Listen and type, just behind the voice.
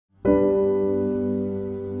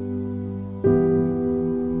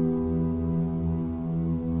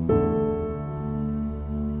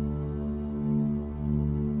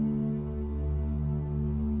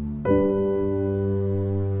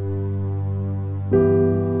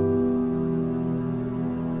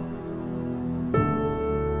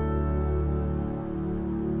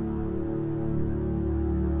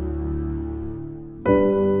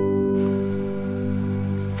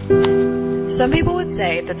Some people would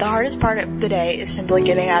say that the hardest part of the day is simply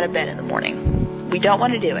getting out of bed in the morning. We don't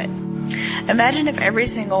want to do it. Imagine if every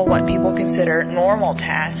single what people consider normal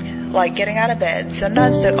task, like getting out of bed,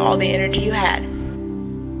 sometimes took all the energy you had.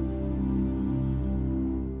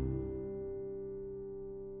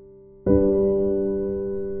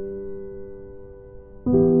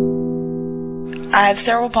 I have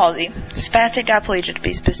cerebral palsy, spastic diplegia to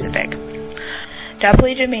be specific.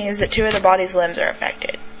 Diplegia means that two of the body's limbs are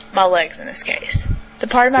affected, my legs in this case. The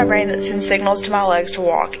part of my brain that sends signals to my legs to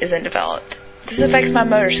walk isn't developed. This affects my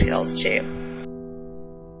motor skills too.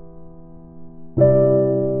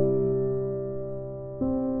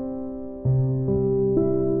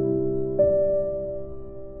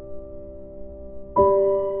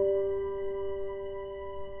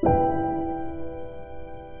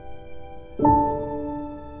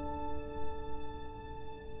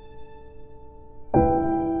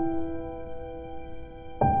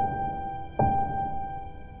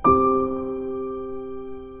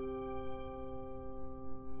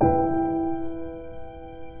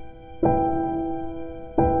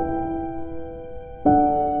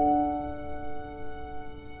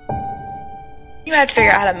 You have to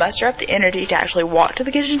figure out how to muster up the energy to actually walk to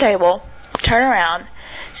the kitchen table, turn around,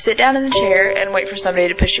 sit down in the chair, and wait for somebody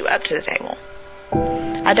to push you up to the table.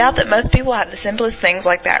 I doubt that most people have the simplest things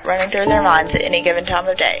like that running through their minds at any given time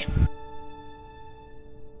of day.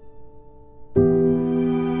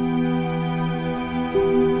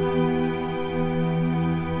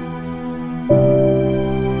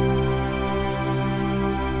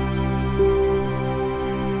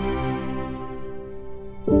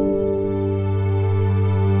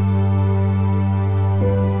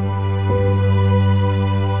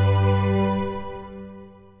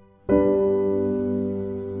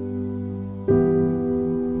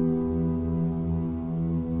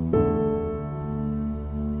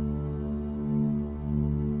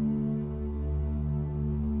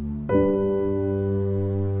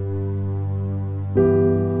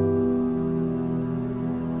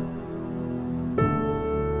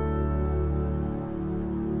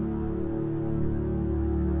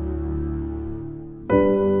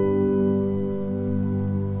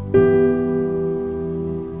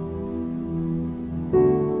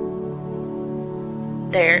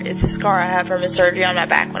 There is the scar I have from a surgery on my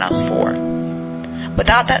back when I was 4.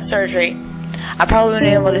 Without that surgery, I probably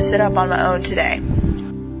wouldn't be able to sit up on my own today.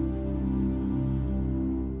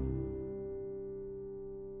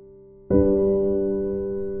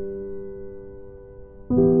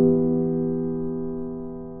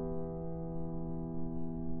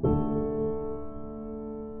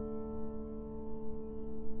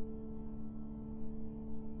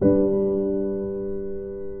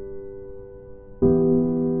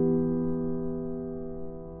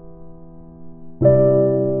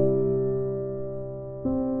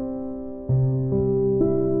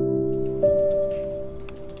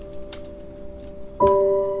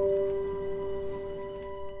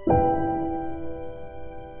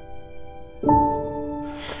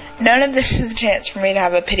 None of this is a chance for me to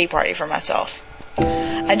have a pity party for myself.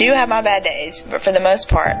 I do have my bad days, but for the most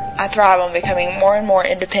part, I thrive on becoming more and more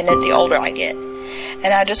independent the older I get. And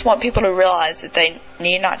I just want people to realize that they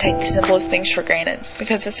need not take the simplest things for granted,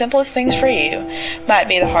 because the simplest things for you might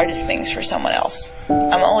be the hardest things for someone else.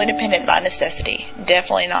 I'm only dependent by necessity,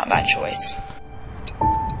 definitely not by choice.